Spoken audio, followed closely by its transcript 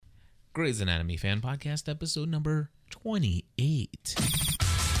Grey's Anatomy Fan Podcast, episode number 28.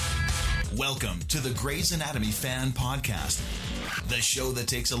 Welcome to the Grey's Anatomy Fan Podcast, the show that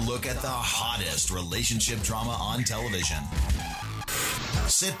takes a look at the hottest relationship drama on television.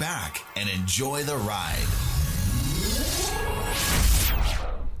 Sit back and enjoy the ride.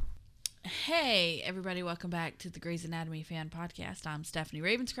 Hey, everybody, welcome back to the Grey's Anatomy Fan Podcast. I'm Stephanie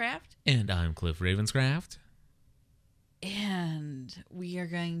Ravenscraft. And I'm Cliff Ravenscraft. And we are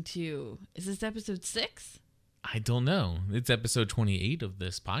going to... Is this episode 6? I don't know. It's episode 28 of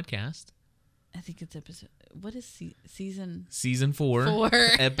this podcast. I think it's episode... What is season... Season 4.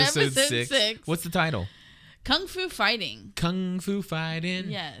 Episode 6. What's the title? Kung Fu Fighting. Kung Fu Fighting?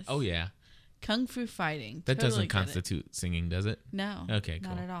 Yes. Oh, yeah. Kung Fu Fighting. That totally doesn't constitute singing, does it? No. Okay,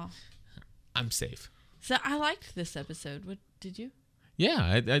 cool. Not at all. I'm safe. So I liked this episode. What did you?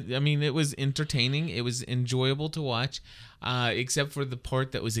 Yeah, I mean, it was entertaining. It was enjoyable to watch, except for the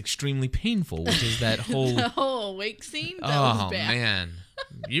part that was extremely painful, which is that whole... the whole awake scene? That was bad. Man.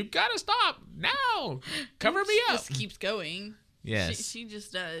 You gotta stop now. Cover me up. She just keeps going. Yes. She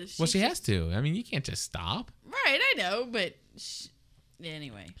just does. She has to. I mean, you can't just stop. Right, I know, but...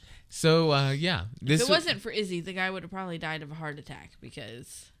 Anyway. So, yeah. If it wasn't for Izzy, the guy would have probably died of a heart attack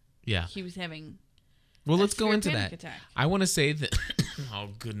because... Yeah. He was having... Well, let's go into that. Attack. I want to say that... oh,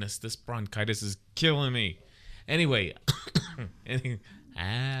 goodness. This bronchitis is killing me. Anyway.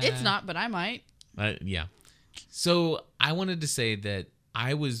 It's not, but I might. Yeah. So, I wanted to say that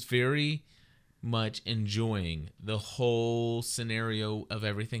I was very much enjoying the whole scenario of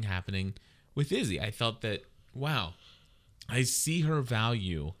everything happening with Izzy. I felt that, wow, I see her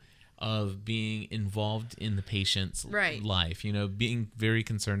value of being involved in the patient's life, being very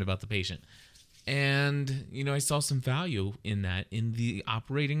concerned about the patient. And, I saw some value in that in the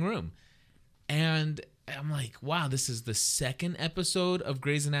operating room. And I'm like, wow, this is the second episode of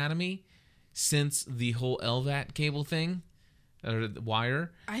Grey's Anatomy since the whole LVAT cable thing, or the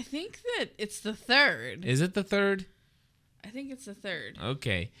wire. I think that it's the third. Is it the third? I think it's the third.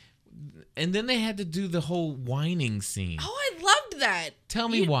 Okay. And then they had to do the whole whining scene. Oh, I loved that. Tell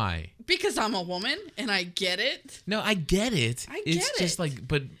me why. Because I'm a woman and I get it. No, I get it. It's just like,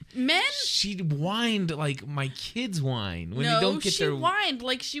 but men. She whined like my kids whine when they don't get their. She whined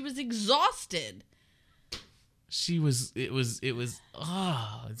like she was exhausted. It's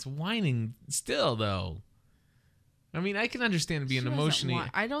whining still though. I mean, I can understand being emotionally.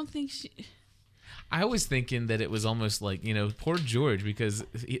 I don't think she. I was thinking that it was almost like, poor George, because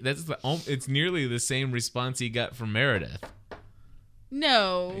it's nearly the same response he got from Meredith.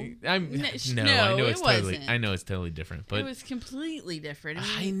 No. I know it's totally different, but it was completely different.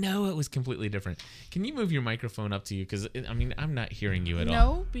 I know it was completely different. Can you move your microphone up to you? Because I'm not hearing you at all.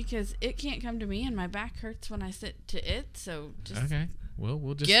 No, because it can't come to me, and my back hurts when I sit to it. So just okay. Well,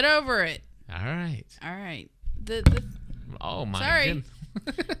 we'll just get over it. All right. All right. Oh my. Sorry.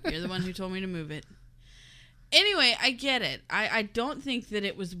 You're the one who told me to move it. Anyway, I get it. I don't think that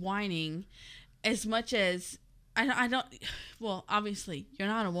it was whining as much as I don't. Well, obviously, you're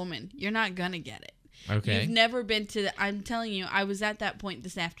not a woman. You're not gonna get it. Okay. You've never been to. I'm telling you, I was at that point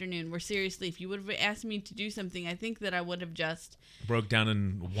this afternoon where seriously, if you would have asked me to do something, I think that I would have just broke down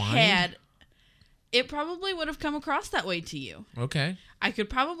and whined. It probably would have come across that way to you. Okay. I could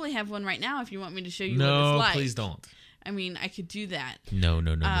probably have one right now if you want me to show you what it's like. No, please don't. I mean, I could do that. No.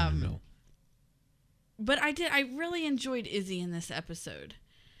 But I really enjoyed Izzy in this episode.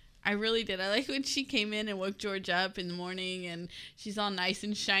 I really did. I like when she came in and woke George up in the morning and she's all nice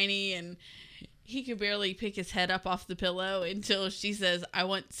and shiny and he could barely pick his head up off the pillow until she says, I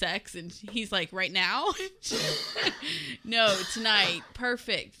want sex. And he's like, right now? No, tonight.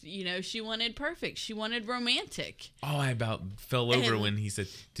 Perfect. She wanted perfect. She wanted romantic. Oh, I about fell over when he said,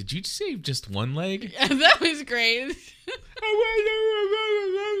 did you say just one leg? That was great.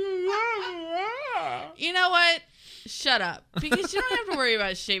 You know what? Shut up. Because you don't have to worry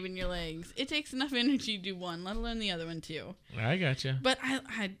about shaving your legs. It takes enough energy to do one, let alone the other one too. I gotcha. But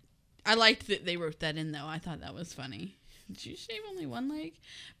I liked that they wrote that in though. I thought that was funny. Did you shave only one leg?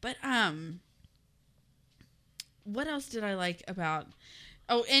 But what else did I like about?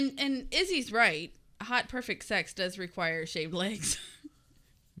 Oh, and Izzy's right. Hot perfect sex does require shaved legs.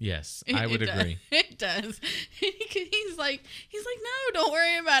 Yes, I would agree. It does. He's like, no, don't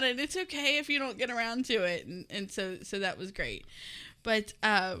worry about it. It's okay if you don't get around to it. And so that was great. But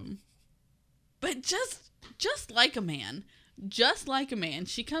just like a man,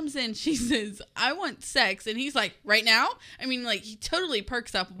 she comes in, she says, I want sex. And he's like, right now? I mean, like, he totally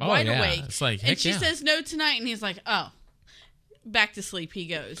perks up wide awake. It's like, heck and she says no tonight. And he's like, oh, back to sleep he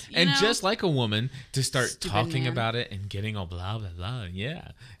goes. And just like a woman, to start Stupid talking man. about it and getting all blah, blah, blah. Yeah.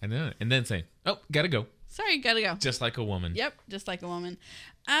 And then saying, oh, gotta go. Sorry, gotta go. Just like a woman. Yep, just like a woman.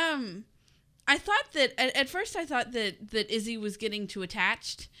 I thought that at first I thought that Izzy was getting too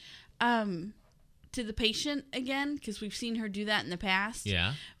attached to the patient again, because we've seen her do that in the past.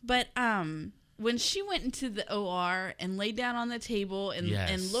 Yeah. But when she went into the OR and laid down on the table and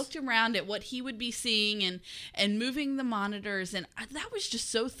looked around at what he would be seeing and moving the monitors, and that was just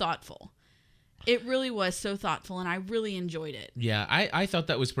so thoughtful. It really was so thoughtful, and I really enjoyed it. Yeah, I thought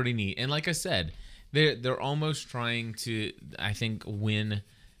that was pretty neat. And like I said, they're almost trying to, I think, win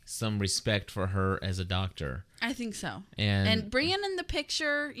some respect for her as a doctor. I think so. And bringing in the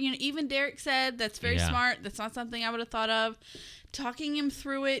picture, even Derek said that's very smart. That's not something I would have thought of. Talking him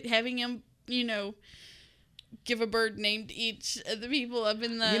through it, having him, give a bird name to each of the people up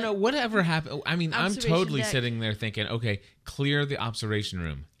in the... whatever happened. I mean, I'm totally deck. sitting there thinking, okay, clear the observation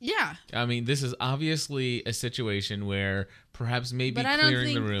room. Yeah. I mean, this is obviously a situation where perhaps maybe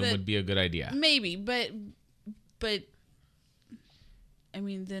clearing the room would be a good idea. Maybe, but I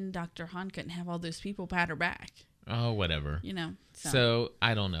mean, then Dr. Han couldn't have all those people pat her back. Oh, whatever. So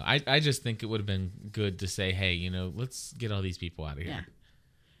I don't know. I just think it would have been good to say, hey, let's get all these people out of here.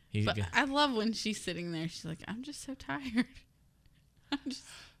 Yeah. But I love when she's sitting there. She's like, I'm just so tired.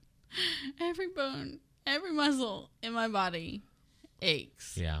 Every bone, every muscle in my body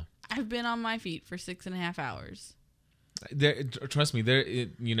aches. Yeah. I've been on my feet for 6.5 hours. Trust me,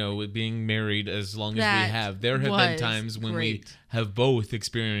 with being married as long as we have, there have been times when we have both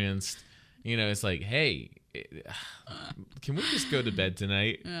experienced, it's like, hey, can we just go to bed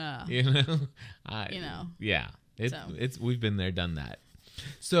tonight? Yeah. We've been there, done that.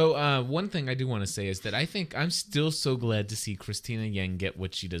 So one thing I do want to say is that I think I'm still so glad to see Christina Yang get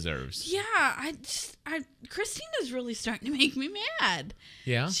what she deserves. Yeah, Christina's really starting to make me mad.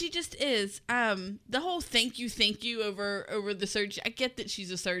 Yeah, she just is. The whole thank you over the surgeon. I get that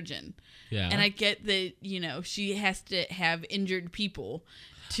she's a surgeon. Yeah, and I get that she has to have injured people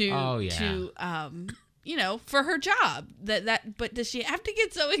to for her job. But does she have to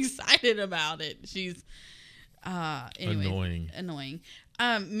get so excited about it? She's annoying.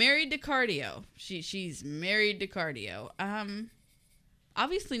 Married to cardio. She's married to cardio.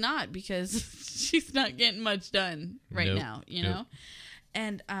 Obviously not, because she's not getting much done right now, know?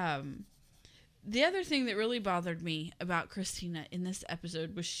 And the other thing that really bothered me about Christina in this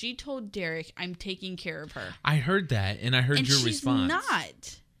episode was she told Derek, I'm taking care of her. I heard that, and I heard your response. She's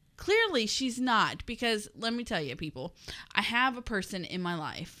not. Clearly she's not, because let me tell you, people, I have a person in my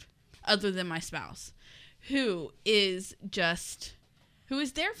life other than my spouse who is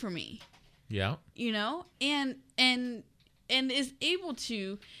there for me. Yeah. And is able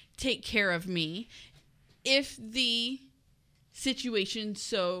to take care of me if the situation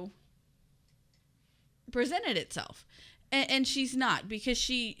so presented itself. And she's not, because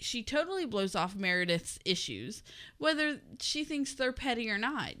she totally blows off Meredith's issues, whether she thinks they're petty or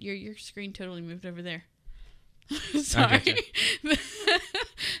not. Your screen totally moved over there. Sorry.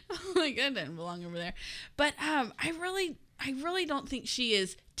 Like, that doesn't belong over there. But I really don't think she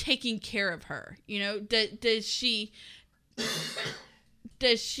is taking care of her. Does she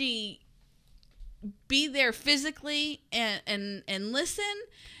be there physically and listen?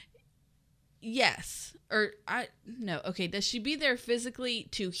 Yes. No. Okay. Does she be there physically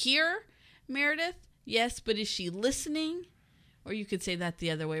to hear Meredith? Yes. But is she listening? Or you could say that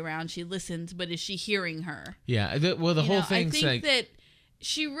the other way around. She listens, but is she hearing her? Yeah. The whole thing's I think that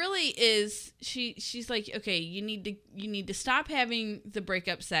she really is. She's like, okay, you need to stop having the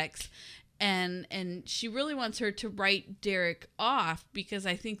breakup sex, and she really wants her to write Derek off, because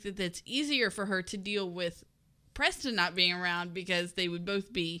I think that that's easier for her to deal with Preston not being around, because they would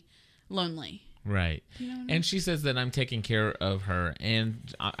both be lonely. Right. You know what I mean? And she says that I'm taking care of her,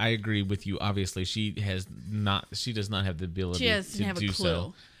 and I agree with you. Obviously, she does not have the ability to do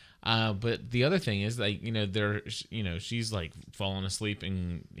so. But the other thing is, like, she's like falling asleep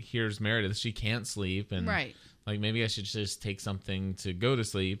and hears Meredith. She can't sleep, and right. Like, maybe I should just take something to go to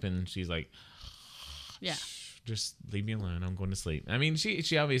sleep. And she's like, yeah, just leave me alone. I'm going to sleep. I mean,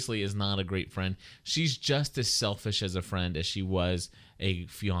 she obviously is not a great friend. She's just as selfish as a friend as she was a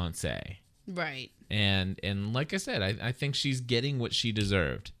fiance. Right. And like I said, I think she's getting what she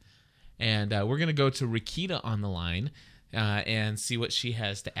deserved. And we're going to go to Rakita on the line and see what she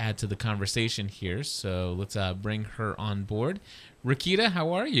has to add to the conversation here. So let's bring her on board. Rakita,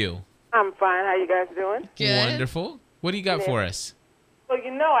 how are you? I'm fine. How you guys doing? Good. Wonderful. What do you got for us? Well,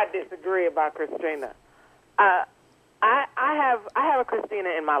 I disagree about Christina. I have a Christina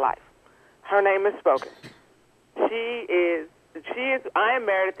in my life. Her name is Spoken. She is I am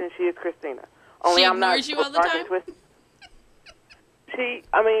Meredith and she is Christina. Only She I'm not ignores you all the time?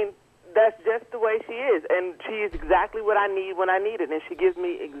 That's just the way she is, and she is exactly what I need when I need it, and she gives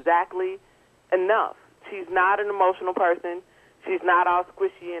me exactly enough. She's not an emotional person. She's not all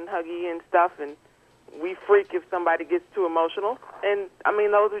squishy and huggy and stuff, and we freak if somebody gets too emotional. And,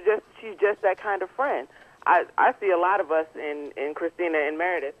 she's just that kind of friend. I see a lot of us in Christina and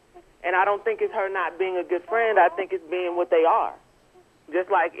Meredith, and I don't think it's her not being a good friend. I think it's being what they are. Just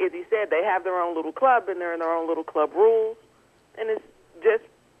like Izzy said, they have their own little club, and they're in their own little club rules, and it's just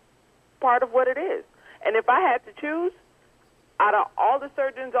part of what it is. And if I had to choose, out of all the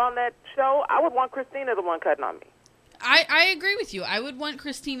surgeons on that show, I would want Christina the one cutting on me. I agree with you. I would want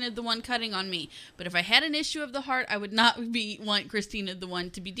Christina the one cutting on me. But if I had an issue of the heart, I would not want Christina the one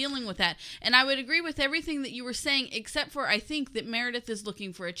to be dealing with that. And I would agree with everything that you were saying, except for I think that Meredith is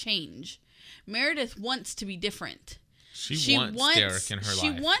looking for a change. Meredith wants to be different. She wants Derek in her life.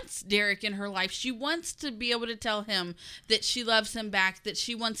 She wants Derek in her life. She wants to be able to tell him that she loves him back, that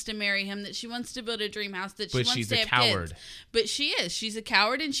she wants to marry him, that she wants to build a dream house, that she wants to have kids. But she is. She's a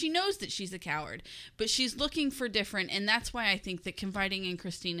coward, and she knows that she's a coward. But she's looking for different, and that's why I think that confiding in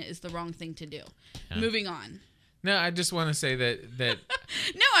Christina is the wrong thing to do. Yeah. Moving on. No, I just want to say that...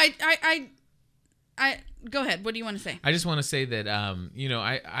 No, I go ahead. What do you want to say? I just want to say that,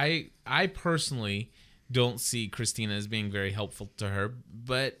 I personally... don't see Christina as being very helpful to her,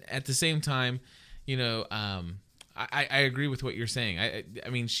 but at the same time, I agree with what you're saying. I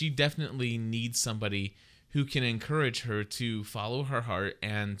mean, she definitely needs somebody who can encourage her to follow her heart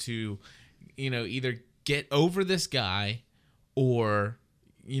and to, either get over this guy or,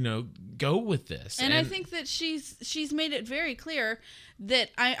 go with this. And I think that she's made it very clear that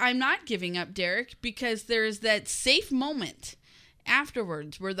I'm not giving up Derek, because there's that safe moment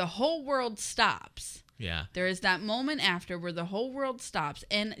afterwards where the whole world stops. Yeah. There is that moment after where the whole world stops,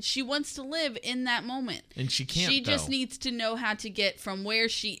 and she wants to live in that moment. And she can't, She just needs to know how to get from where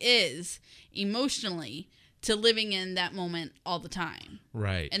she is emotionally to living in that moment all the time.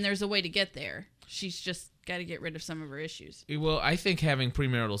 Right. And there's a way to get there. She's just got to get rid of some of her issues. Well, I think having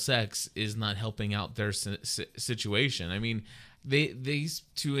premarital sex is not helping out their situation. I mean, these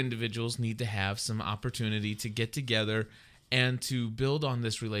two individuals need to have some opportunity to get together and to build on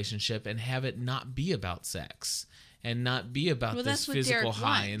this relationship and have it not be about sex and not be about this physical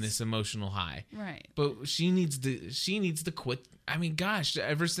high and this emotional high. Right. But she needs to quit. I mean, gosh,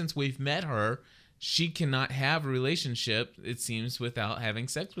 ever since we've met her, she cannot have a relationship, it seems, without having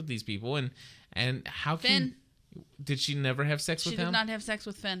sex with these people. And how can... Finn. Did she never have sex with him? She did not have sex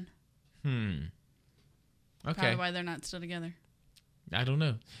with Finn. Okay. Probably why they're not still together. I don't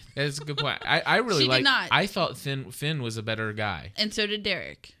know. That's a good point. I really like. I thought Finn was a better guy, and so did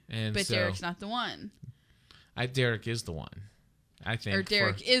Derek. But Derek's not the one. Derek is the one. I think. Or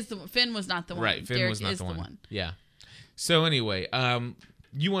Derek is the one. Finn was not the one. Right. Finn Derek was not is the one. Yeah. So anyway,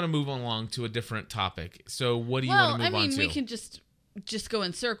 you want to move along to a different topic. So what do you want to move on to? We can just go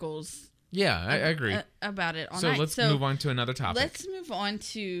in circles. Yeah, I agree about it all night. Let's move on to another topic. Let's move on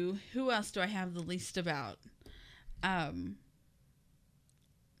to who else do I have the least about?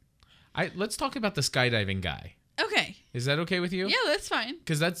 Let's talk about the skydiving guy. Okay. Is that okay with you? Yeah, that's fine.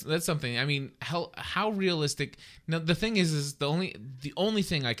 Because that's something. I mean, how realistic? Now the thing is the only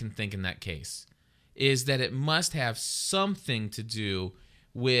thing I can think in that case is that it must have something to do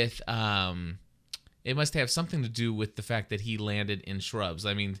with it must have something to do with the fact that he landed in shrubs.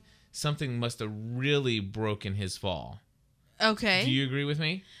 I mean, something must have really broken his fall. Okay. Do you agree with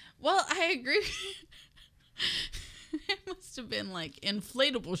me? Well, I agree. It must have been like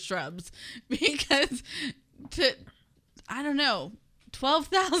inflatable shrubs, because I don't know,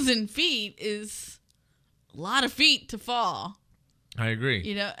 12,000 feet is a lot of feet to fall. I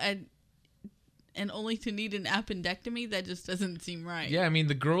agree. And only to need an appendectomy, that just doesn't seem right. Yeah, I mean,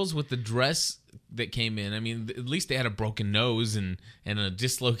 the girls with the dress that came in, I mean, at least they had a broken nose and a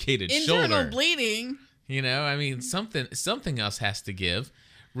dislocated shoulder. Internal bleeding. I mean, something else has to give.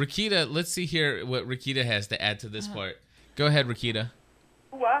 Rakita, let's see here what Rakita has to add to this part. Go ahead, Rakita.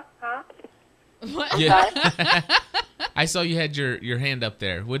 What? Huh? What? Yeah. I saw you had your hand up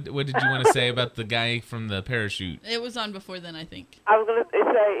there. What did you want to say about the guy from the parachute? It was on before then, I think. I was going to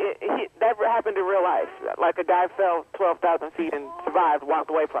say that happened in real life. Like a guy fell 12,000 feet and survived, walked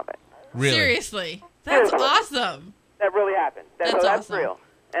away from it. Really? Seriously. That's awesome. That really happened. That's awesome. Real.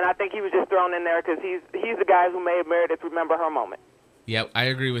 And I think he was just thrown in there because he's the guy who made Meredith remember her moment. Yeah, I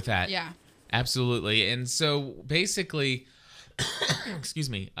agree with that. Yeah. Absolutely. And so basically, excuse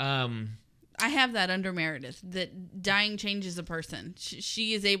me. I I have that under Meredith, that dying changes a person.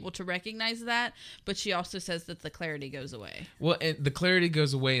 She is able to recognize that, but she also says that the clarity goes away. Well, and the clarity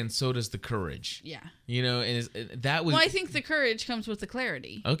goes away, and so does the courage. Yeah. You know, and that was... Well, I think the courage comes with the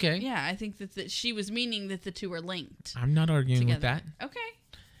clarity. Okay. Yeah, I think that she was meaning that the two are linked. I'm not arguing with together. that. Okay.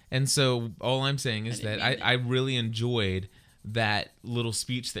 And so all I'm saying is that I really enjoyed that little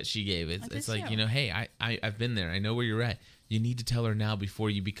speech that she gave. It's like, too. you know, hey, I've been there. I know where you're at. You need to tell her now before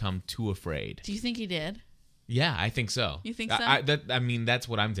you become too afraid. Do you think he did? Yeah, I think so. You think so? I mean, that's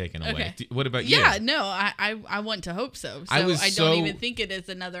what I'm taking away. Okay. What about you? Yeah, no, I want to hope so. So I don't even think it is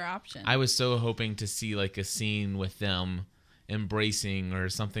another option. I was so hoping to see like a scene with them embracing or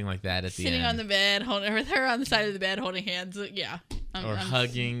something like that at the end. Sitting on the bed, with her on the side of the bed holding hands. Yeah. Or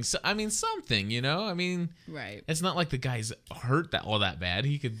hugging. So, I mean, something, you know? I mean, right. It's not like the guy's hurt all that bad.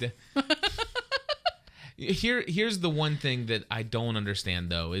 He could... Here's the one thing that I don't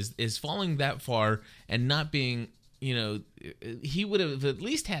understand, though, is falling that far and not being, you know, he would have at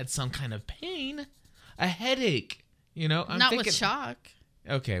least had some kind of pain, a headache, you know? Not with shock.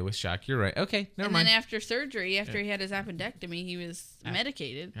 Okay, with shock. You're right. Okay, never mind. And then after surgery, after he had his appendectomy, he was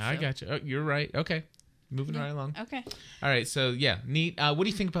medicated. I got you. Oh, you're right. Okay. Moving right along. Okay. All right, so, yeah, neat. What do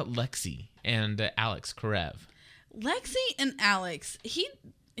you think about Lexi and Alex Karev? Lexi and Alex,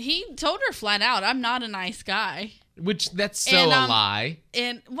 he told her flat out, I'm not a nice guy. Which, that's a lie.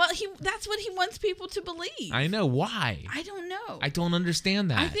 And, well, that's what he wants people to believe. I know. Why? I don't know. I don't understand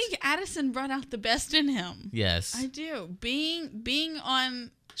that. I think Addison brought out the best in him. Yes. I do. Being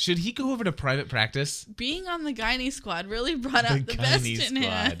on... Should he go over to private practice? Being on the Gynae Squad really brought out the best in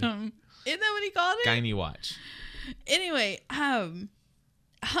him. Isn't that what he called it? Gynae Watch. Anyway, hung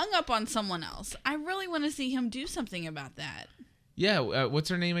up on someone else. I really want to see him do something about that. Yeah, what's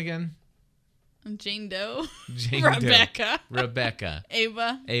her name again? Jane Doe. Rebecca. Doe. Rebecca.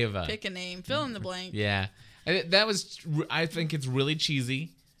 Ava. Pick a name. Fill in the blank. Yeah. I think it's really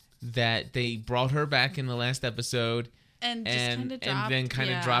cheesy that they brought her back in the last episode and then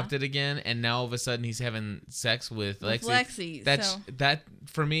kind of dropped it again, and now all of a sudden he's having sex with Lexi. That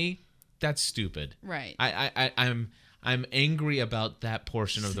for me, that's stupid. Right. I'm angry about that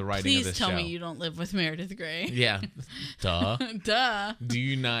portion of the writing of this show. Please tell me you don't live with Meredith Grey. Yeah. Duh. Duh. Do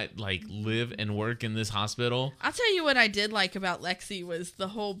you not, live and work in this hospital? I'll tell you what I did like about Lexi was the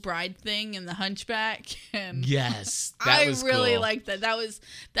whole bride thing and the hunchback. And yes. I really liked that.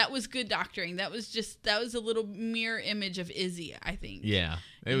 That was good doctoring. That was a little mirror image of Izzy, I think. Yeah.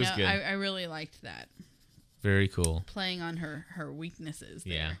 It was good. I really liked that. Very cool. Playing on her weaknesses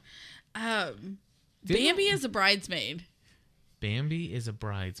there. Yeah. Bambi is a bridesmaid. Bambi is a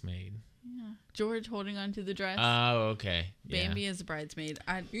bridesmaid. Yeah. George holding on to the dress. Oh, okay. Bambi is a bridesmaid.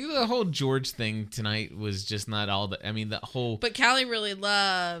 The whole George thing tonight was just not all that. I mean, the whole. But Callie really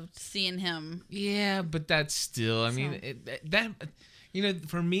loved seeing him. Yeah, but that's still. I mean,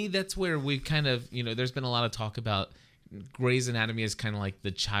 for me, that's where we kind of. There's been a lot of talk about Grey's Anatomy as kind of like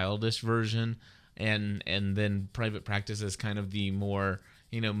the childish version, and then Private Practice as kind of the more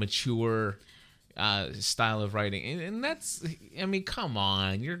mature style of writing, and that's, I mean, come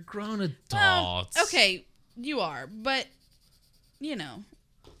on, you're grown adults. Okay, you are, but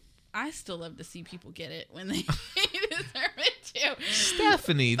I still love to see people get it when they deserve it too.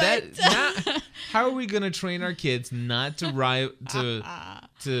 Stephanie, how are we gonna train our kids not to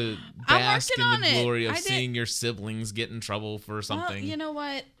bask in the glory of seeing your siblings get in trouble for something? Well, you know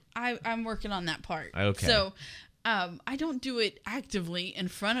what? I'm working on that part. Okay. So, I don't do it actively in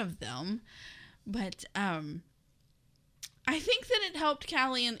front of them. But I think that it helped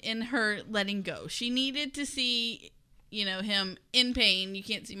Callie in her letting go. She needed to see, him in pain. You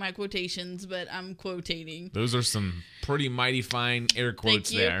can't see my quotations, but I'm quotating. Those are some pretty mighty fine air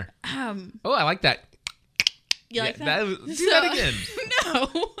quotes there. I like that. You like that? Do that again. No.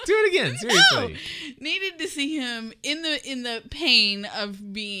 Do it again. Seriously. No. Needed to see him in the pain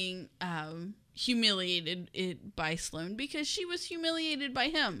of being humiliated by Sloane, because she was humiliated by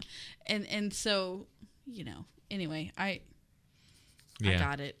him, and so anyway, I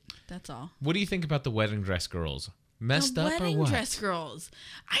got it. That's all. What do you think about the wedding dress girls? Messed up or what? Wedding dress girls.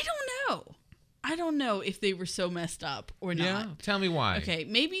 I don't know if they were so messed up or not. Yeah, tell me why. Okay,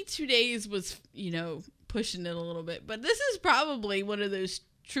 maybe 2 days was pushing it a little bit, but this is probably one of those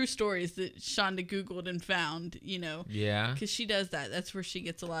true stories that Shonda Googled and found, Yeah. Because she does that. That's where she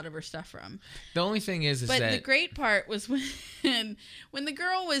gets a lot of her stuff from. The only thing is but that... the great part was when the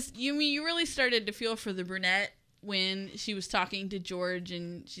girl was... You really started to feel for the brunette when she was talking to George,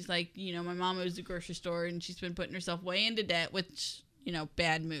 and she's like, my mom owns the grocery store, and she's been putting herself way into debt, which,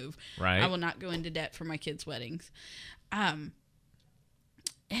 bad move. Right. I will not go into debt for my kids' weddings. And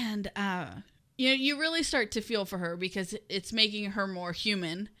And you really start to feel for her because it's making her more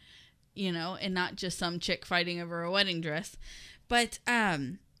human, and not just some chick fighting over a wedding dress. But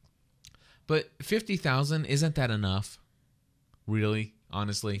 $50,000, isn't that enough? Really?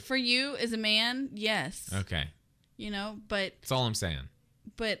 Honestly? For you as a man, yes. Okay. But that's all I'm saying.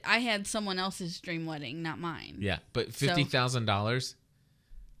 But I had someone else's dream wedding, not mine. Yeah, but $50,000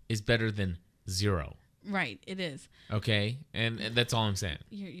 is better than zero. Right, it is. Okay, and that's all I'm saying.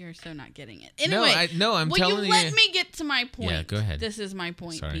 You're so not getting it. Anyway, I'm telling you. Let me get to my point. Yeah, go ahead. This is my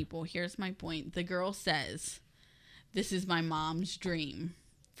point, people. Here's my point. The girl says, "This is my mom's dream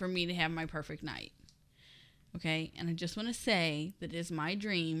for me to have my perfect night." Okay, and I just want to say that it is my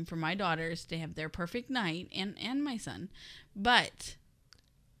dream for my daughters to have their perfect night, and my son, but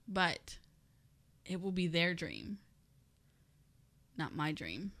it will be their dream, not my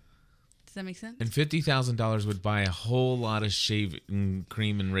dream. Does that make sense? And $50,000 would buy a whole lot of shaving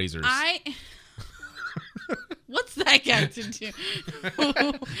cream and razors. What's that got to do?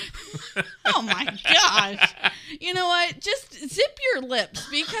 Oh my gosh! You know what? Just zip your lips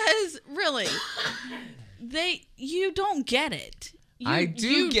because really, you don't get it. I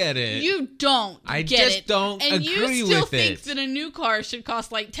do get it. You don't. I get just it. don't and agree with it. And you still think that a new car should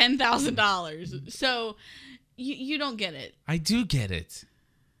cost like $10,000. So you don't get it. I do get it.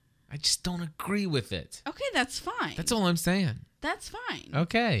 I just don't agree with it. Okay, that's fine. That's all I'm saying. That's fine.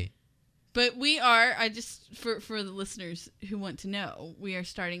 Okay. But we are, for the listeners who want to know, we are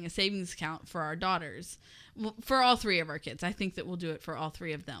starting a savings account for our daughters. Well, for all three of our kids. I think that we'll do it for all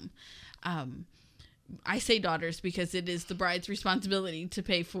three of them. I say daughters because it is the bride's responsibility to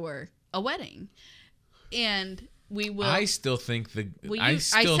pay for a wedding. And we will. I still think I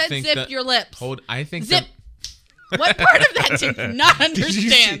said zip your lips. I think zip. What part of that did you not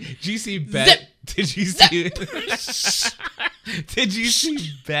understand? Did you see Beth? Zip. Did you see? Did you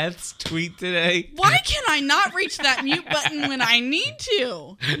see Beth's tweet today? Why can I not reach that mute button when I need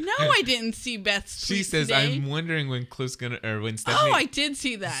to? No, I didn't see Beth's tweet. She says, today. "I'm wondering when Cliff's gonna, or when Stephanie." Oh, I did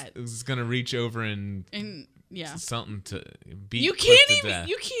see that. Is gonna reach over and yeah, something to beat. You Cliff can't to death.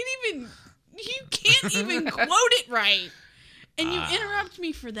 You can't even quote it right. And you interrupt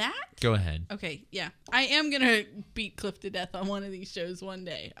me for that? Go ahead. Okay, yeah. I am going to beat Cliff to death on one of these shows one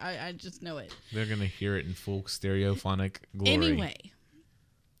day. I just know it. They're going to hear it in full stereophonic glory. Anyway,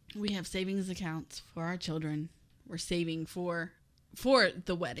 we have savings accounts for our children. We're saving for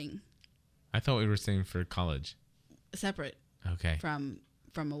the wedding. I thought we were saving for college. Separate. Okay. From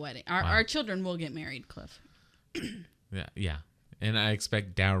a wedding. Our children will get married, Cliff. Yeah. And I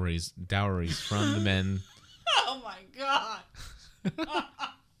expect dowries from the men. Oh my God.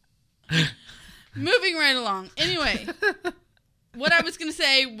 Moving right along. Anyway, what I was going to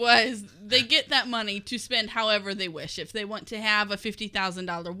say was they get that money to spend however they wish. If they want to have a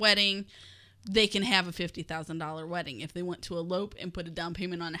 $50,000 wedding, they can have a $50,000 wedding. If they want to elope and put a down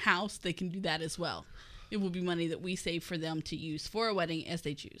payment on a house, they can do that as well. It will be money that we save for them to use for a wedding as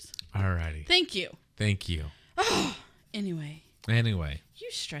they choose. All righty. Thank you. Thank you. Anyway. You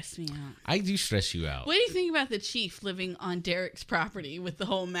stress me out. I do stress you out. What do you think about the chief living on Derek's property with the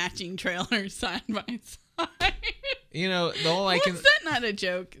whole matching trailer side by side? You know, was that not a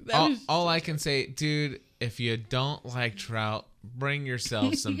joke? All I can say, dude, if you don't like trout, bring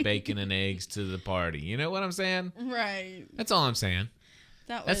yourself some bacon and eggs to the party. You know what I'm saying? Right. That's all I'm saying.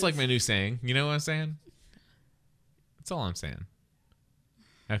 That's like my new saying. You know what I'm saying? That's all I'm saying.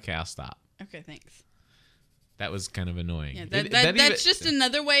 Okay, I'll stop. Okay, thanks. That was kind of annoying. Yeah, that's just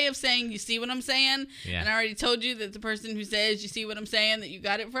another way of saying, you see what I'm saying? Yeah. And I already told you that the person who says, you see what I'm saying, that you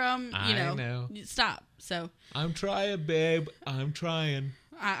got it from, I know. Stop. So I'm trying, babe. I'm trying.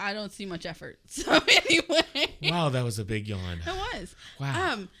 I don't see much effort. So anyway. Wow, that was a big yawn. It was.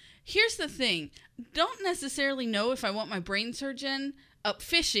 Wow. Here's the thing. Don't necessarily know if I want my brain surgeon up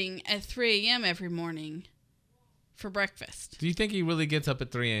fishing at 3 a.m. every morning for breakfast. Do you think he really gets up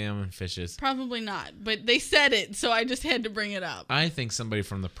at 3 a.m. and fishes? Probably not, but they said it, so I just had to bring it up. I think somebody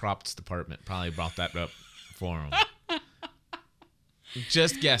from the props department probably brought that up for him.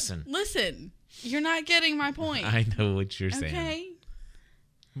 Just guessing. Listen, you're not getting my point. I know what you're saying. Okay.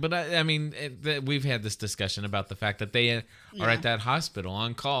 But I mean, we've had this discussion about the fact that they are at that hospital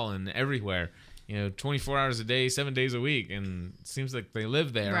on call and everywhere, 24 hours a day, 7 days a week, and it seems like they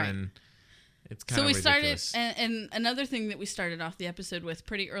live there, right. And it's kind of ridiculous. Started, and another thing that we started off the episode with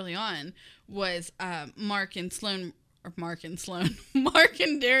pretty early on was Mark and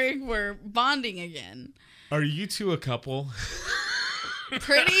Derek were bonding again. Are you two a couple?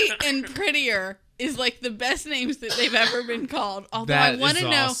 Pretty and Prettier is like the best names that they've ever been called. Although That I want is to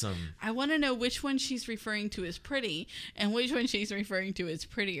know, awesome. I want to know which one she's referring to as pretty and which one she's referring to as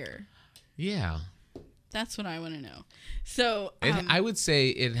prettier. Yeah. That's what I want to know. So I would say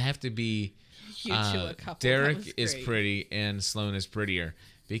it'd have to be you two a couple. That Derek was is great. pretty and Sloane is prettier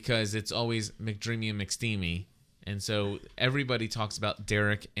because it's always McDreamy and McSteamy. And so everybody talks about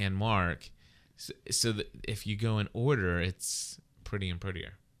Derek and Mark. So that if you go in order, it's pretty and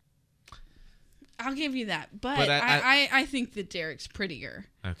prettier. I'll give you that, but But I think that Derek's prettier.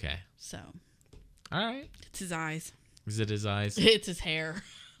 Okay. So All right. it's his eyes. Is it his eyes? It's his hair.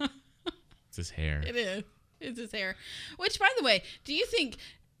 It's his hair. It is. It's his hair. Which, by the way, do you think?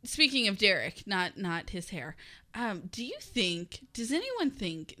 Speaking of Derek, not his hair. Does anyone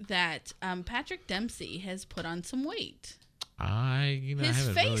think that Patrick Dempsey has put on some weight? I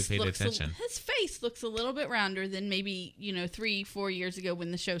haven't really paid attention. His face looks a little bit rounder than maybe 3-4 years ago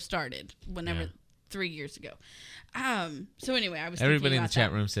when the show started. Whenever 3 years ago. So anyway, I was. Everybody in the thinking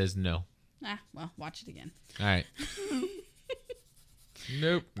about chat room says no. well, watch it again. All right.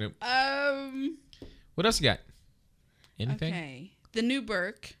 Nope. What else you got? Anything? Okay. The new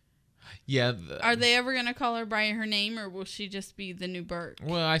Burke. Yeah. Are they ever going to call her by her name, or will she just be the new Burke?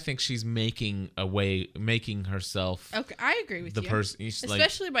 Well, I think she's making herself Okay, I agree with the you. person,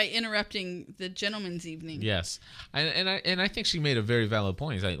 Especially by interrupting the gentleman's evening. Yes, and I think she made a very valid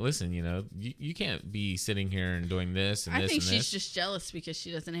point. It's like, listen, you can't be sitting here and doing this and I this think and she's this. just jealous because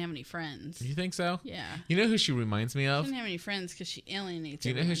she doesn't have any friends. You think so? Yeah. You know who she reminds me She of? doesn't have any friends because she alienates Do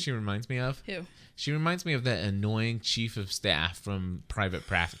you know who she reminds me of? Who? She reminds me of that annoying chief of staff from Private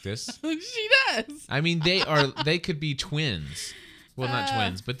Practice. She does. I mean, they could be twins. Well, not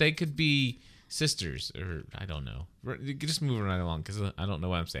twins, but they could be sisters, or I don't know. Just moving right along because I don't know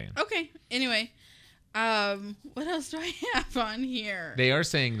what I'm saying. Okay. Anyway, what else do I have on here? They are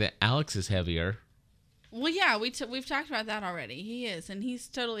saying that Alex is heavier. Well, yeah, we've talked about that already. He is, and he's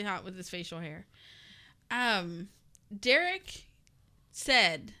totally hot with his facial hair. Derek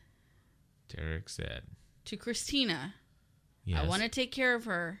said to Christina, Yes. I want to take care of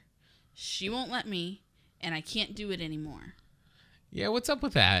her. She won't let me, and I can't do it anymore. Yeah, what's up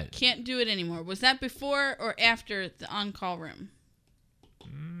with that? Can't do it anymore. Was that before or after the on-call room?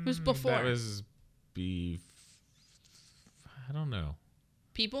 It was before. That was I don't know.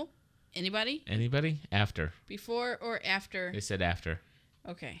 People? Anybody? Anybody? After. Before or after? They said after.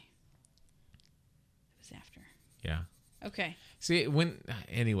 Okay. It was after. Yeah. Okay. See,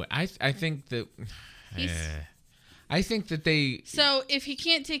 anyway, I think that He's- I think that they So if he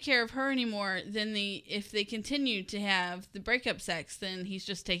can't take care of her anymore, then if they continue to have the breakup sex, then he's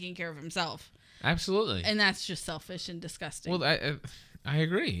just taking care of himself, absolutely. and that's just selfish and disgusting. Well, I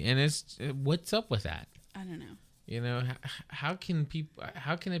agree, and it's what's up with that? I don't know. How can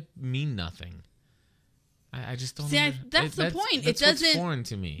it mean nothing? I just don't. See, that's the point. That's It doesn't. what's foreign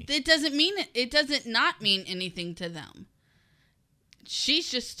to me. It doesn't mean it. It doesn't not mean anything to them.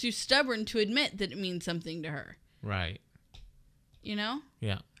 She's just too stubborn to admit that it means something to her. Right. You know?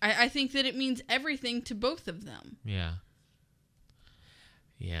 Yeah. I think that it means everything to both of them. Yeah.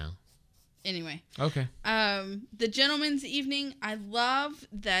 Yeah. Anyway. Okay. The gentleman's evening. I love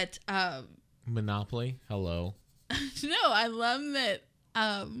that. Monopoly. Hello. No, I love that.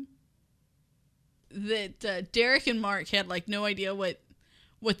 That Derek and Mark had like no idea what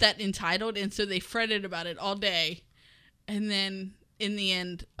that entitled, and so they fretted about it all day, and then in the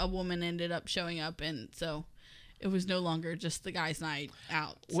end, a woman ended up showing up, and so it was no longer just the guys' night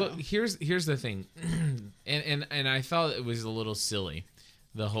out. So. Well, here's the thing, and I thought it was a little silly,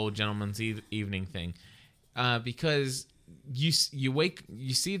 the whole gentleman's evening thing, because you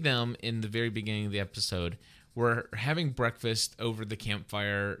see them in the very beginning of the episode. We're having breakfast over the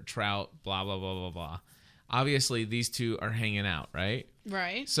campfire, trout, blah blah blah blah blah. Obviously, these two are hanging out, right?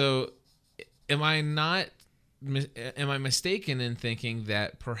 Right. So, am I mistaken in thinking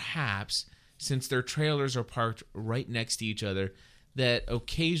that perhaps, since their trailers are parked right next to each other, that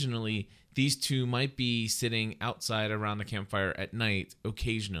occasionally these two might be sitting outside around the campfire at night,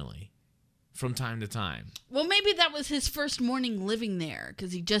 occasionally, from time to time? Well, maybe that was his first morning living there,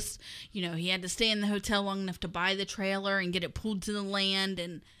 because he just, he had to stay in the hotel long enough to buy the trailer and get it pulled to the land,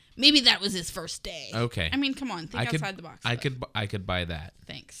 and maybe that was his first day. Okay. I mean, come on, think outside the box. I could buy that.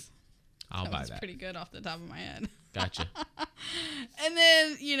 Thanks. I'll buy That was that. pretty good off the top of my head. Gotcha. And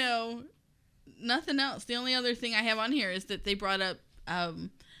then, nothing else. The only other thing I have on here is that they brought up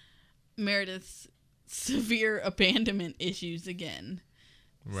Meredith's severe abandonment issues again.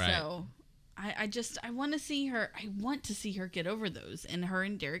 Right. So I want to see her. I want to see her get over those, and her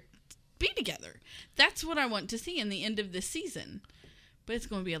and Derek be together. That's what I want to see in the end of this season. but it's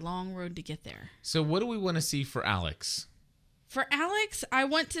going to be a long road to get there. So what do we want to see for Alex? For Alex, I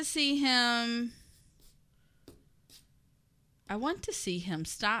want to see him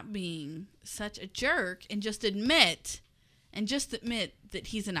stop being such a jerk and just admit that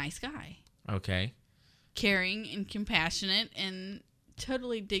he's a nice guy. Okay. Caring and compassionate and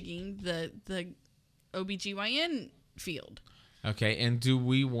totally digging the OBGYN field. Okay, and do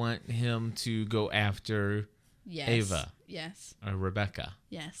we want him to go after Ava? Yes. Or Rebecca?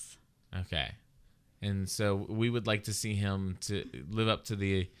 Yes. Okay. And so we would like to see him to live up to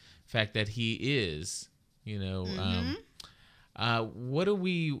the fact that he is, what do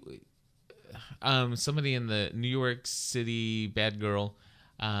we, somebody in the New York City Bad Girl,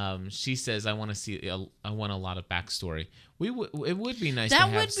 she says, I want a lot of backstory. It would be nice to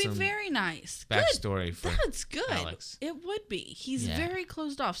have that would be some very nice. backstory Good. for That's good. Alex. It would be. He's very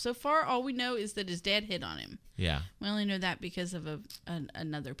closed off. So far, all we know is that his dad hit on him. Yeah. We only know that because of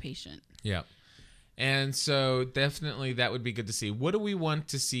another patient. Yeah. And so definitely that would be good to see. What do we want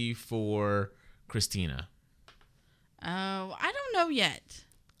to see for Christina? Oh, I don't know yet.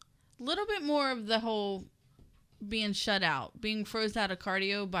 A little bit more of the whole being shut out, being froze out of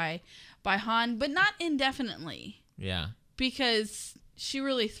cardio by Han, but not indefinitely. Yeah. Because she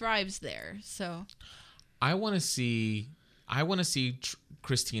really thrives there. So I want to see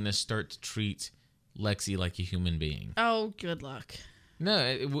Christina start to treat Lexi like a human being. Oh, good luck. No,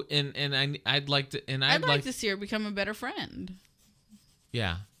 I'd like to see her become a better friend.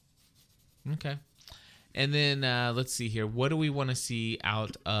 Yeah. Okay. And then let's see here. What do we want to see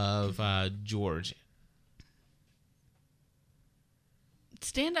out of George?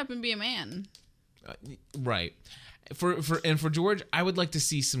 Stand up and be a man. Right. For George, I would like to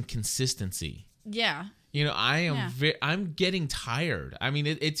see some consistency. Yeah. I'm getting tired. I mean,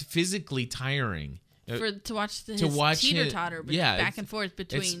 it's physically tiring. To watch his teeter-totter back and forth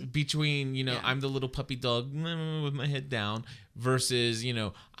between I'm the little puppy dog with my head down versus,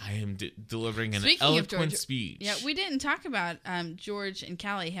 I am delivering an eloquent speech. Yeah, we didn't talk about George and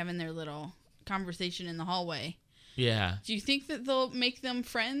Callie having their little conversation in the hallway. Yeah. Do you think that they'll make them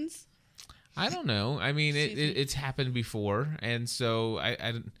friends? I don't know. I mean, it's happened before, and so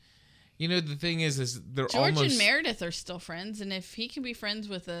I the thing is they're George and Meredith are still friends, and if he can be friends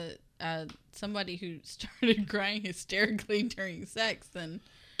with somebody who started crying hysterically during sex, then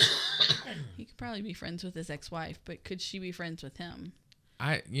he could probably be friends with his ex-wife. But could she be friends with him?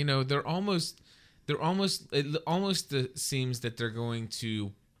 It almost seems that they're going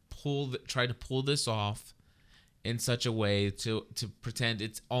to try to pull this off in such a way to pretend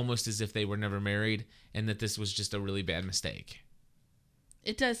it's almost as if they were never married and that this was just a really bad mistake.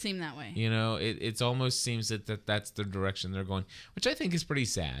 It does seem that way. It almost seems that that's the direction they're going, which I think is pretty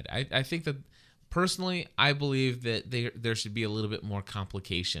sad. I think that personally, I believe that there should be a little bit more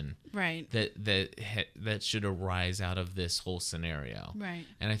complication, right? That should arise out of this whole scenario, right?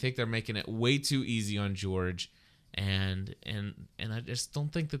 And I think they're making it way too easy on George, and I just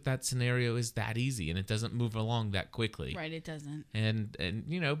don't think that scenario is that easy, and it doesn't move along that quickly. Right, it doesn't. And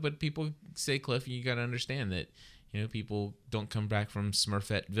but people say, Cliff, you got to understand that. People don't come back from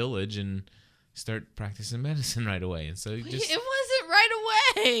Smurfette Village and start practicing medicine right away. And so it wasn't right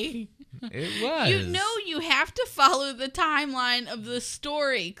away. It was. You have to follow the timeline of the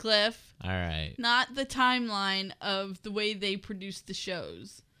story, Cliff. All right. Not the timeline of the way they produce the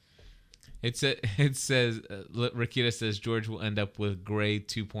shows. It says, Rakita says George will end up with Grey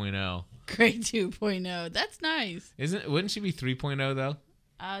 2.0. Grey 2.0. That's nice. Wouldn't she be 3.0 though?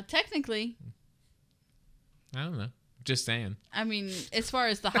 Technically. I don't know. Just saying. I mean, as far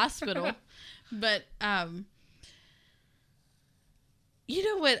as the hospital, but you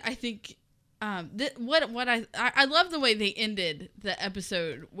know what I think? What I love the way they ended the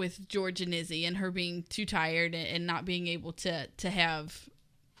episode with George and Izzy and her being too tired and not being able to have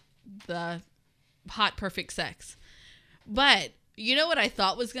the hot perfect sex. But you know what I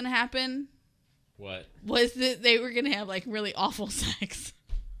thought was going to happen? What? Was that they were going to have like really awful sex.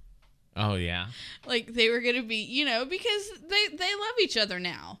 Oh, yeah. Like, they were going to be, because they love each other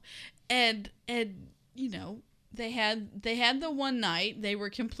now. And they had the one night. They were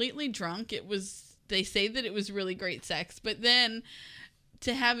completely drunk. They say that it was really great sex. But then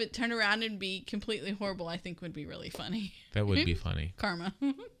to have it turn around and be completely horrible, I think would be really funny. That would be funny. Karma.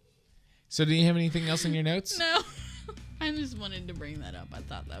 So do you have anything else in your notes? No. I just wanted to bring that up. I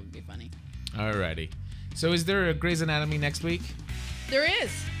thought that would be funny. Alrighty. So is there a Grey's Anatomy next week? There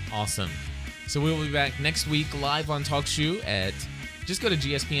is. Awesome. So we will be back next week live on TalkShoe at, just go to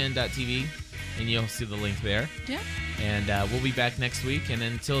gspn.tv and you'll see the link there. Yeah. And we'll be back next week. And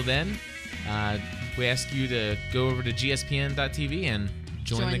until then, we ask you to go over to gspn.tv and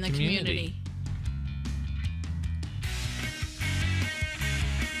join the community.